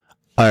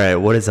All right,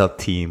 what is up,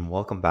 team?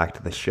 Welcome back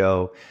to the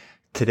show.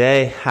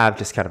 Today, I have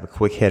just kind of a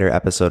quick hitter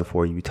episode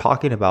for you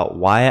talking about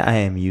why I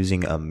am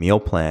using a meal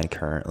plan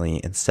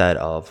currently instead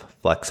of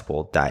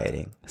flexible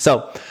dieting.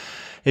 So,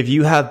 if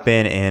you have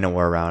been in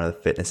or around the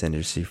fitness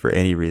industry for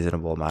any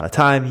reasonable amount of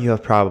time, you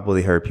have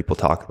probably heard people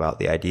talk about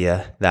the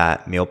idea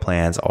that meal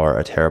plans are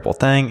a terrible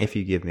thing. If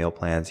you give meal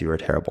plans, you're a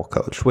terrible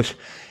coach, which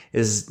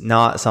is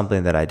not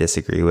something that I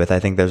disagree with. I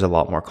think there's a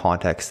lot more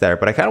context there,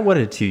 but I kind of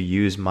wanted to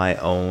use my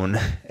own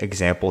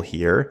example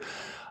here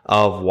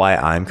of why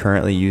I'm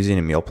currently using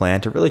a meal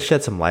plan to really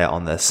shed some light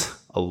on this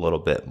a little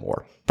bit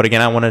more. But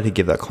again, I wanted to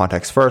give that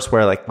context first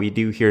where we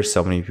do hear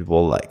so many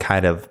people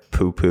kind of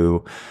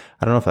poo-poo.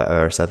 I don't know if I've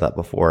ever said that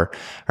before,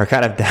 or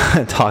kind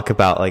of talk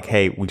about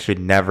hey, we should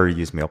never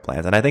use meal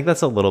plans. And I think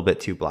that's a little bit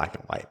too black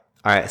and white.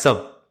 All right.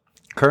 So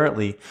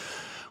currently,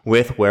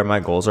 with where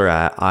my goals are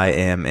at, I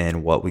am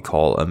in what we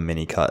call a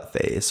mini cut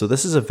phase. So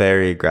this is a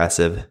very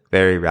aggressive,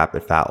 very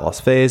rapid fat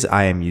loss phase.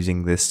 I am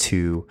using this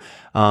to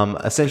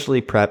essentially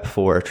prep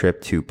for a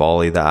trip to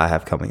Bali that I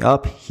have coming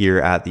up here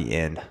at the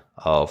end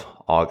of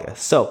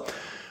August. So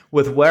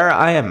with where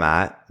I am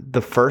at,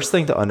 the first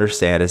thing to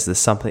understand is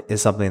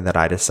something that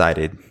I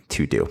decided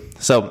to do.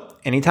 So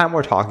anytime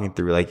we're talking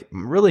through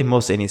really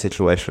most any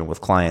situation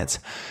with clients,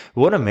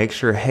 we want to make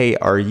sure, hey,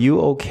 are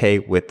you okay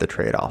with the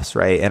trade-offs,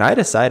 right? And I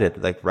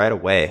decided right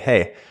away,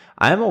 hey,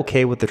 I'm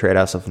okay with the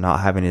trade-offs of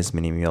not having as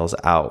many meals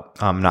out,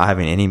 not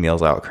having any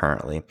meals out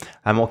currently.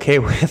 I'm okay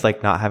with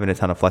not having a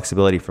ton of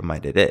flexibility from my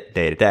day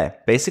to day.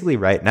 Basically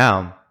right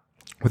now,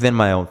 within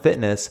my own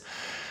fitness,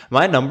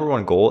 my number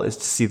one goal is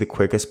to see the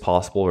quickest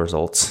possible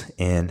results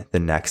in the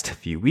next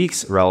few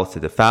weeks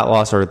relative to fat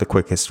loss, or the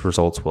quickest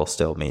results while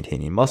still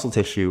maintaining muscle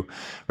tissue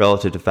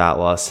relative to fat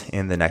loss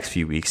in the next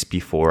few weeks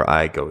before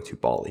I go to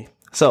Bali.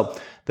 So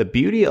the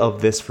beauty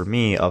of this for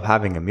me, of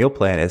having a meal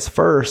plan, is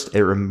first,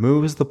 it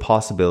removes the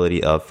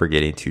possibility of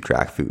forgetting to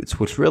track foods,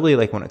 which really,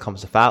 when it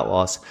comes to fat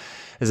loss,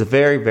 is a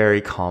very,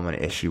 very common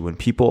issue when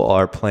people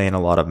are playing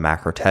a lot of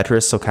macro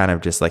Tetris. So kind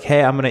of just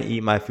hey, I'm going to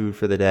eat my food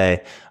for the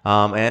day.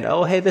 And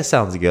oh, hey, this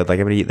sounds good. I'm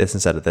going to eat this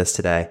instead of this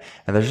today.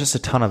 And there's just a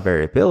ton of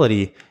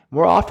variability.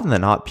 More often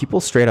than not,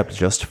 people straight up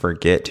just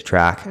forget to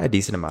track a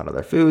decent amount of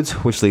their foods,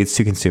 which leads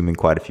to consuming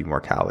quite a few more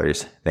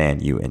calories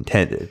than you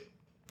intended.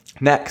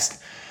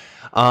 Next,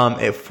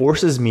 it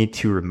forces me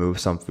to remove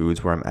some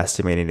foods where I'm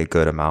estimating a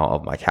good amount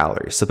of my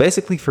calories. So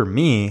basically for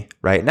me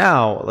right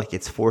now,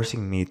 it's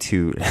forcing me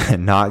to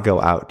not go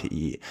out to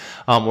eat,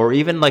 or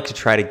even to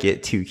try to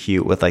get too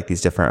cute with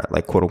these different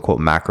quote unquote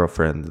macro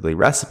friendly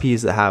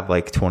recipes that have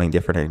 20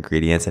 different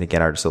ingredients. And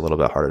again, are just a little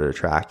bit harder to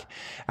track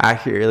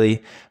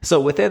accurately.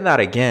 So within that,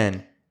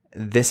 again,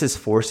 this is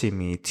forcing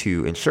me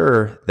to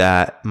ensure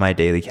that my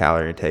daily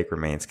calorie intake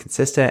remains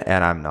consistent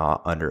and I'm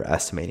not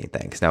underestimating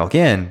things. Now,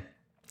 again,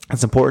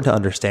 it's important to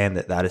understand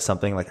that is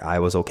something I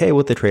was okay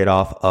with the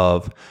trade-off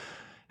of,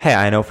 hey,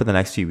 I know for the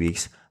next few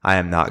weeks, I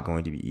am not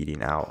going to be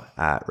eating out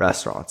at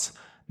restaurants.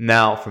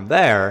 Now, from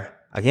there,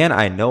 again,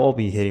 I know I'll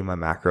be hitting my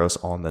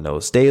macros on the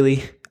nose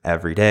daily,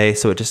 every day.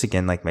 So it just,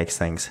 again, makes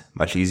things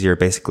much easier.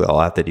 Basically, all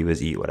I have to do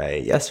is eat what I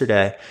ate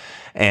yesterday.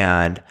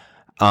 And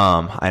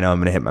I know I'm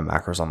going to hit my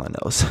macros on the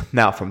nose.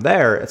 Now, from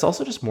there, it's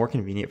also just more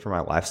convenient for my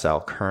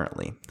lifestyle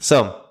currently.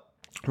 So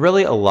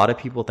really, a lot of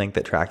people think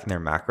that tracking their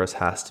macros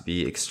has to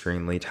be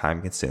extremely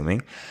time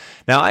consuming.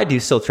 Now, I do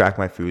still track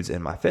my foods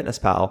in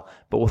MyFitnessPal,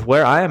 but with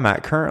where I am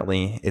at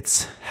currently,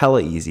 it's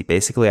hella easy.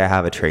 Basically, I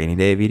have a training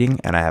day of eating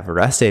and I have a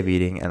rest day of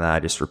eating, and then I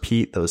just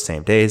repeat those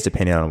same days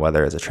depending on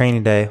whether it's a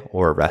training day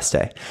or a rest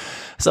day.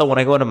 So when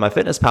I go into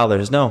MyFitnessPal,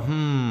 there's no,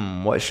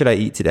 what should I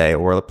eat today?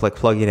 Or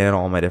plugging in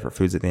all my different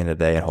foods at the end of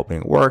the day and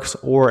hoping it works,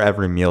 or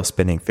every meal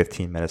spending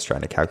 15 minutes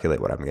trying to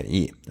calculate what I'm going to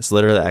eat. It's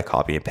literally I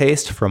copy and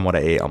paste from what I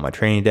ate on my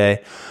training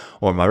day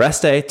or my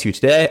rest day to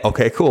today.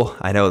 Okay, cool.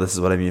 I know this is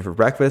what I'm eating for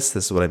breakfast.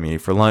 This is what I'm eating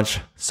for lunch,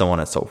 so on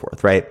and so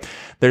forth, right?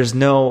 There's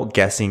no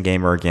guessing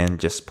game, or again,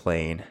 just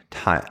playing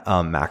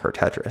macro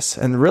Tetris.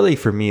 And really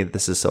for me,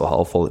 this is so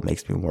helpful. It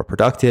makes me more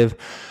productive.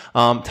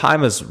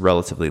 Time is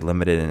relatively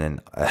limited,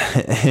 and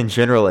in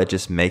general, it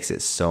just makes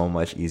it so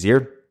much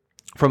easier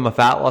from a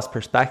fat loss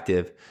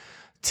perspective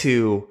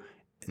to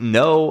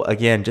know,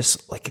 again,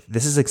 just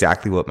this is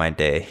exactly what my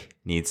day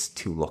needs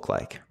to look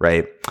like,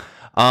 right?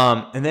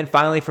 And then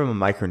finally, from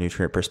a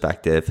micronutrient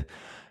perspective,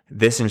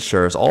 this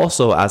ensures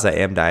also, as I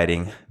am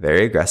dieting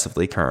very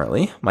aggressively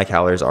currently, my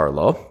calories are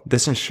low.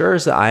 This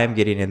ensures that I am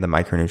getting in the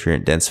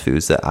micronutrient dense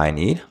foods that I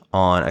need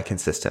on a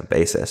consistent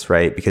basis,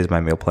 right? Because my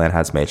meal plan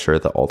has made sure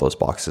that all those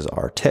boxes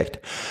are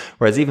ticked.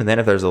 Whereas even then,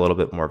 if there's a little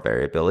bit more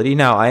variability,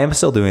 now I am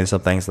still doing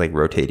some things like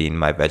rotating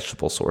my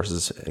vegetable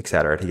sources, et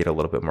cetera, to get a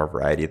little bit more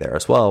variety there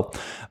as well.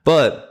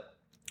 But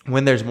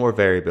when there's more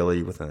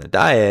variability within the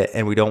diet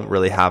and we don't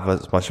really have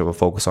as much of a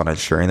focus on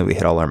ensuring that we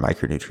hit all our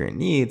micronutrient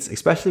needs,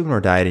 especially when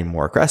we're dieting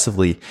more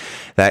aggressively,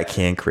 that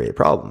can create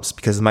problems,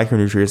 because the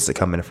micronutrients that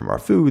come in from our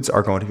foods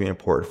are going to be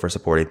important for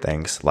supporting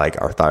things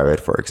like our thyroid,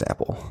 for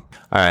example.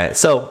 All right.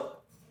 So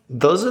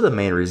those are the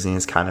main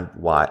reasons behind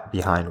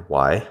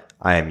why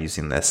I am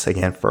using this.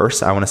 Again,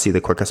 first, I want to see the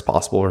quickest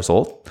possible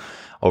result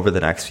over the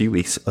next few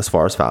weeks as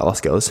far as fat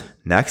loss goes.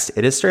 Next,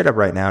 it is straight up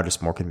right now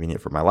just more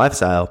convenient for my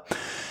lifestyle.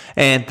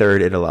 And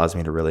third, it allows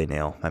me to really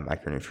nail my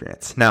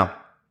micronutrients. Now,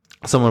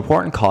 some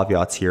important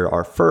caveats here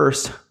are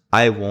first,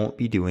 I won't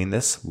be doing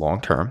this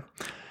long term.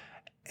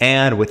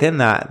 And within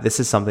that, this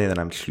is something that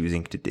I'm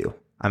choosing to do.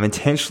 I'm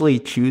intentionally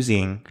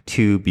choosing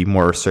to be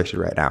more restricted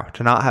right now,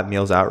 to not have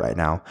meals out right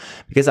now,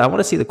 because I want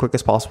to see the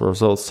quickest possible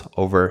results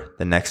over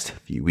the next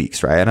few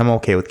weeks, right? And I'm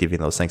okay with giving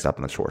those things up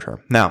in the short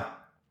term. Now,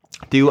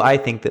 do I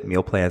think that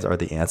meal plans are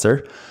the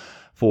answer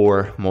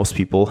for most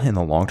people in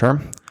the long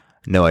term?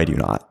 No, I do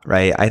not,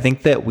 right? I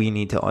think that we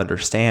need to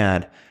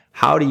understand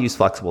how to use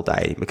flexible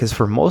dieting, because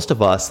for most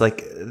of us,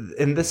 like,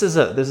 and this is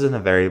a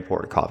very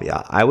important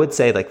caveat. I would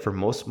say, like, for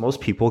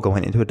most people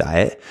going into a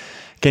diet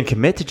can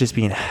commit to just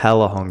being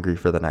hella hungry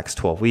for the next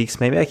 12 weeks.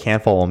 Maybe I can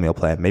follow a meal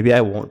plan. Maybe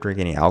I won't drink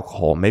any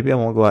alcohol. Maybe I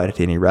won't go out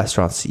to any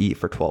restaurants to eat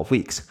for 12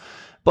 weeks.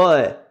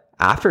 But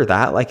after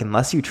that, like,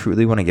 unless you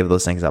truly want to give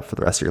those things up for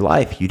the rest of your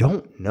life, you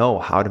don't know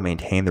how to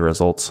maintain the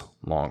results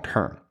long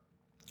term.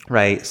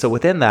 Right. So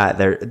within that,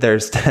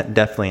 there's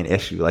definitely an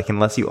issue. Like,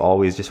 unless you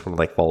always just want to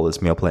like follow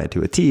this meal plan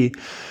to a T,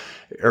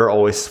 or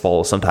always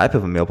follow some type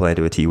of a meal plan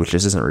to a T, which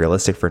just isn't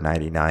realistic for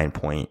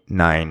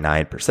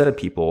 99.99% of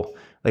people.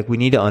 Like, we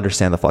need to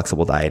understand the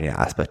flexible dieting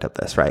aspect of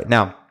this right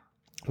now.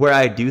 Where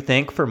I do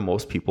think for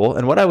most people,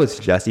 and what I would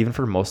suggest even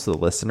for most of the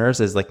listeners,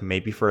 is like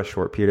maybe for a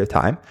short period of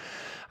time,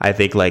 I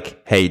think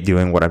like, hey,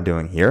 doing what I'm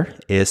doing here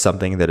is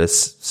something that is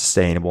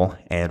sustainable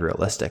and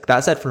realistic.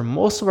 That said, for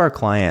most of our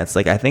clients,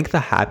 like, I think the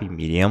happy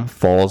medium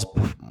falls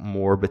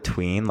more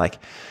between like,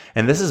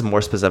 and this is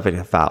more specific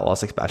to fat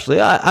loss,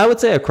 especially, I would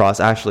say across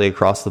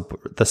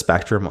the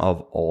spectrum of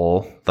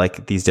all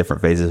like these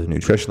different phases of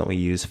nutrition that we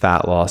use: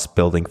 fat loss,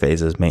 building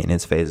phases,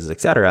 maintenance phases,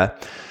 etc.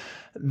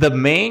 The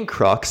main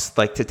crux,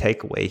 like, to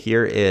take away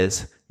here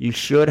is you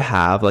should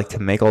have, like, to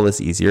make all this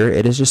easier,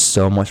 it is just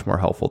so much more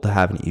helpful to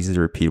have an easy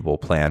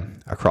repeatable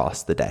plan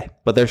across the day.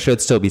 But there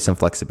should still be some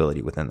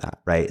flexibility within that,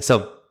 right?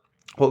 So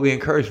what we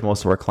encourage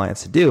most of our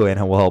clients to do,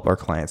 and will help our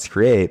clients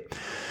create,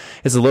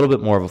 is a little bit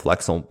more of a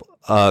flexible,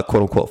 quote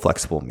unquote,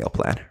 flexible meal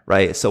plan,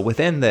 right? So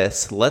within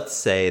this, let's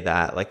say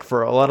that, like,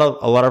 for a lot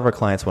of our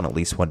clients want at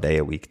least one day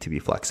a week to be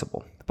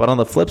flexible. But on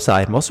the flip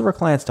side, most of our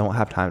clients don't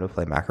have time to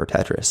play macro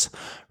Tetris,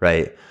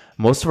 right?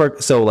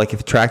 So like,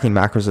 if tracking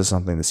macros is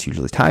something that's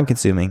hugely time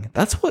consuming,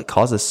 that's what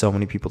causes so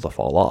many people to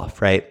fall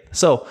off, right?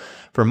 So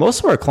for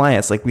most of our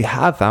clients, like, we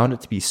have found it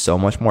to be so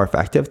much more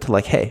effective to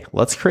like, hey,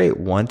 let's create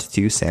 1 to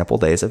 2 sample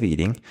days of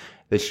eating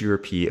that you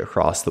repeat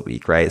across the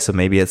week, right? So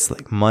maybe it's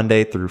like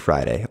Monday through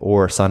Friday,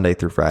 or Sunday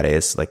through Friday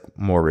is like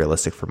more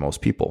realistic for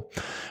most people.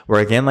 Where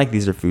again, like,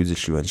 these are foods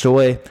that you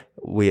enjoy.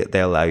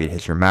 They allow you to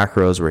hit your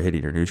macros. We're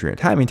hitting your nutrient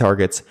timing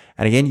targets.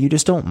 And again, you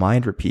just don't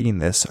mind repeating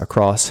this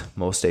across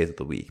most days of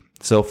the week.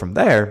 So from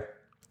there,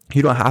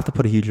 you don't have to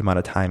put a huge amount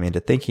of time into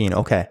thinking,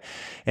 okay,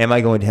 am I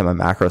going to hit my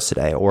macros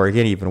today? Or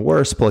again, even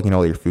worse, plugging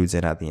all your foods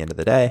in at the end of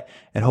the day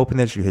and hoping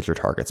that you hit your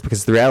targets.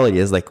 Because the reality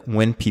is, like,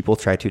 when people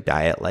try to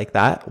diet like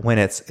that, when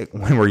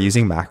we're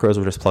using macros,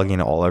 we're just plugging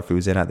all our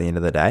foods in at the end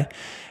of the day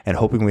and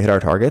hoping we hit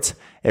our targets,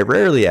 it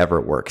rarely ever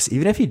works.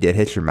 Even if you did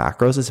hit your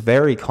macros, it's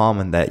very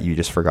common that you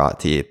just forgot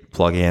to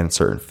plug in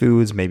certain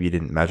foods. Maybe you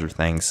didn't measure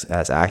things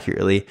as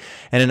accurately.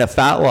 And in a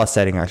fat loss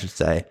setting, I should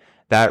say,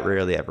 that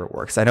rarely ever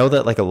works. I know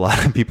that, like, a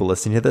lot of people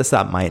listening to this,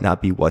 that might not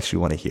be what you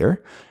want to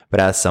hear. But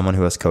as someone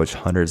who has coached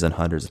hundreds and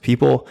hundreds of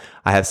people,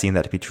 I have seen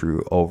that to be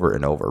true over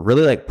and over.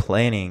 Really, like,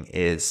 planning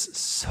is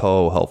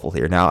so helpful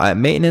here. Now, at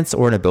maintenance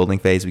or in a building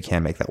phase, we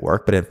can make that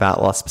work. But in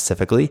fat loss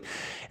specifically,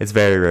 it's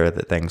very rare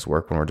that things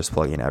work when we're just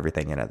plugging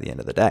everything in at the end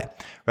of the day,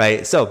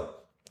 right? So,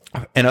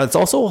 and it's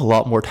also a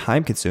lot more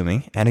time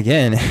consuming. And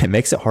again, it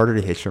makes it harder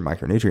to hit your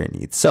micronutrient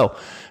needs. So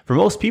for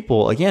most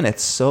people, again,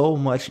 it's so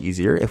much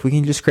easier if we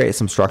can just create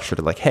some structure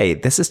to, like, hey,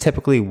 this is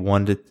typically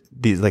 1 to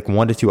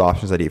 2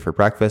 options I'd eat for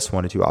breakfast,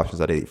 1 to 2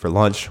 options I'd eat for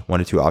lunch, 1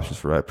 to 2 options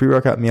for my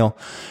pre-workout meal,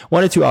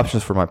 1 to 2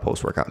 options for my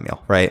post-workout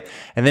meal, right?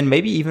 And then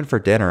maybe even for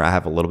dinner, I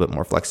have a little bit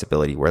more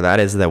flexibility, where that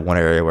is the one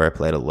area where I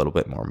played a little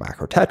bit more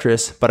macro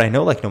Tetris. But I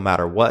know, like, no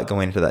matter what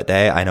going into that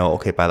day, I know,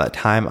 okay, by that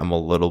time, I'm a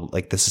little,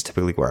 like, this is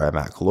typically where I'm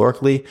at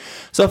calorically.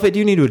 So if I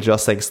do need to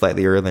adjust things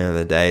slightly earlier in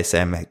the day,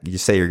 you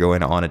say you're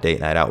going on a date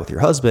night out with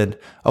your husband,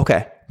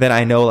 okay, then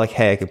I know, like,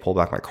 hey, I can pull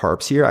back my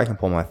carbs here, I can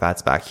pull my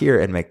fats back here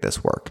and make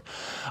this work.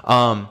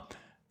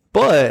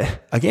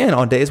 But again,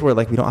 on days where,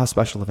 like, we don't have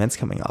special events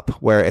coming up,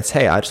 where it's,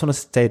 hey, I just want to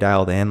stay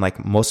dialed in.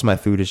 Like, most of my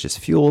food is just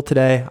fuel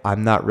today.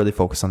 I'm not really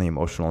focused on the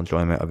emotional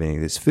enjoyment of any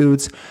of these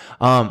foods.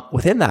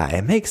 Within that,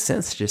 it makes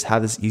sense to just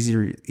have this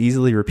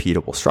easily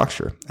repeatable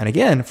structure. And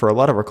again, for a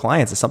lot of our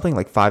clients, it's something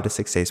like 5 to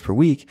 6 days per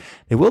week.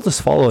 They will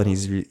just follow an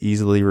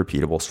easily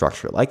repeatable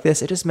structure like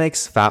this. It just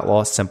makes fat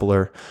loss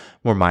simpler,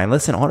 more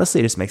mindless, and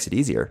honestly, it just makes it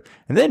easier.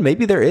 And then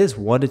maybe there is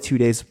 1 to 2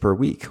 days per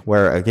week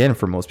where, again,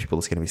 for most people,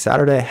 it's going to be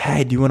Saturday. Hey,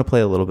 I do want to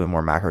play a little bit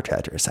more macro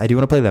Tetris. I do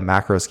want to play the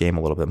macros game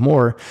a little bit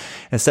more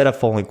instead of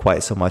following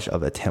quite so much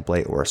of a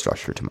template or a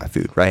structure to my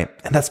food, right?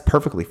 And that's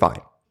perfectly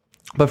fine.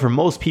 But for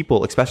most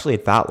people, especially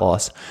in fat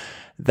loss,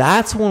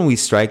 that's when we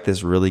strike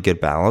this really good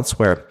balance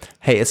where,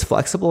 hey, it's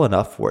flexible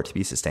enough for it to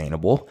be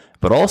sustainable,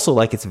 but also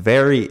like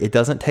it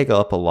doesn't take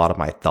up a lot of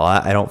my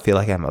thought. I don't feel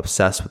like I'm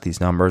obsessed with these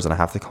numbers and I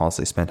have to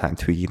constantly spend time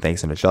tweaking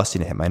things and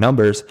adjusting to hit my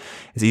numbers.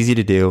 It's easy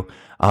to do.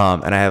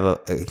 And I have,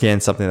 again,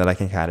 something that I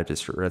can kind of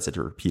just rinse and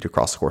repeat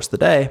across the course of the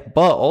day.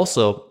 But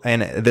also,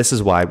 and this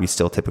is why we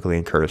still typically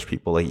encourage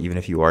people, like even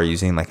if you are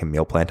using like a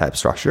meal plan type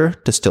structure,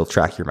 to still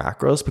track your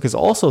macros, because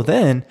also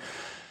then,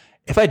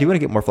 if I do want to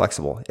get more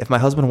flexible, if my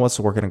husband wants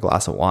to work in a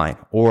glass of wine,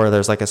 or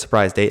there's like a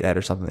surprise date night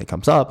or something that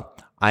comes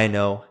up, I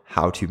know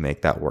how to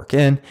make that work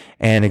in.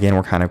 And again,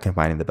 we're kind of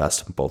combining the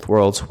best of both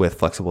worlds with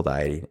flexible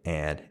dieting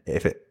and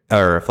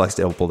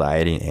flexible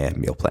dieting and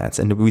meal plans.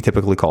 And we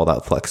typically call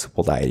that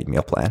flexible dieting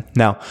meal plan.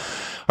 Now,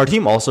 our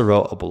team also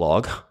wrote a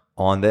blog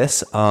on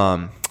this.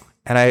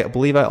 And I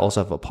believe I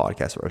also have a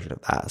podcast version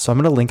of that. So I'm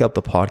going to link up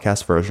the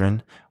podcast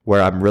version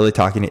where I'm really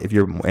talking, if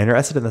you're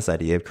interested in this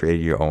idea of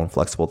creating your own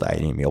flexible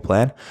dieting meal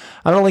plan,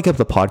 I'm going to link up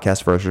the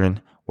podcast version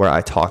where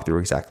I talk through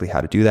exactly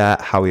how to do that,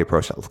 how we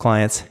approach that with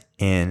clients,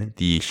 in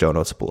the show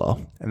notes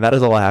below. And that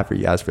is all I have for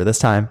you guys for this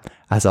time.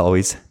 As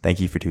always, thank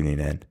you for tuning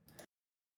in.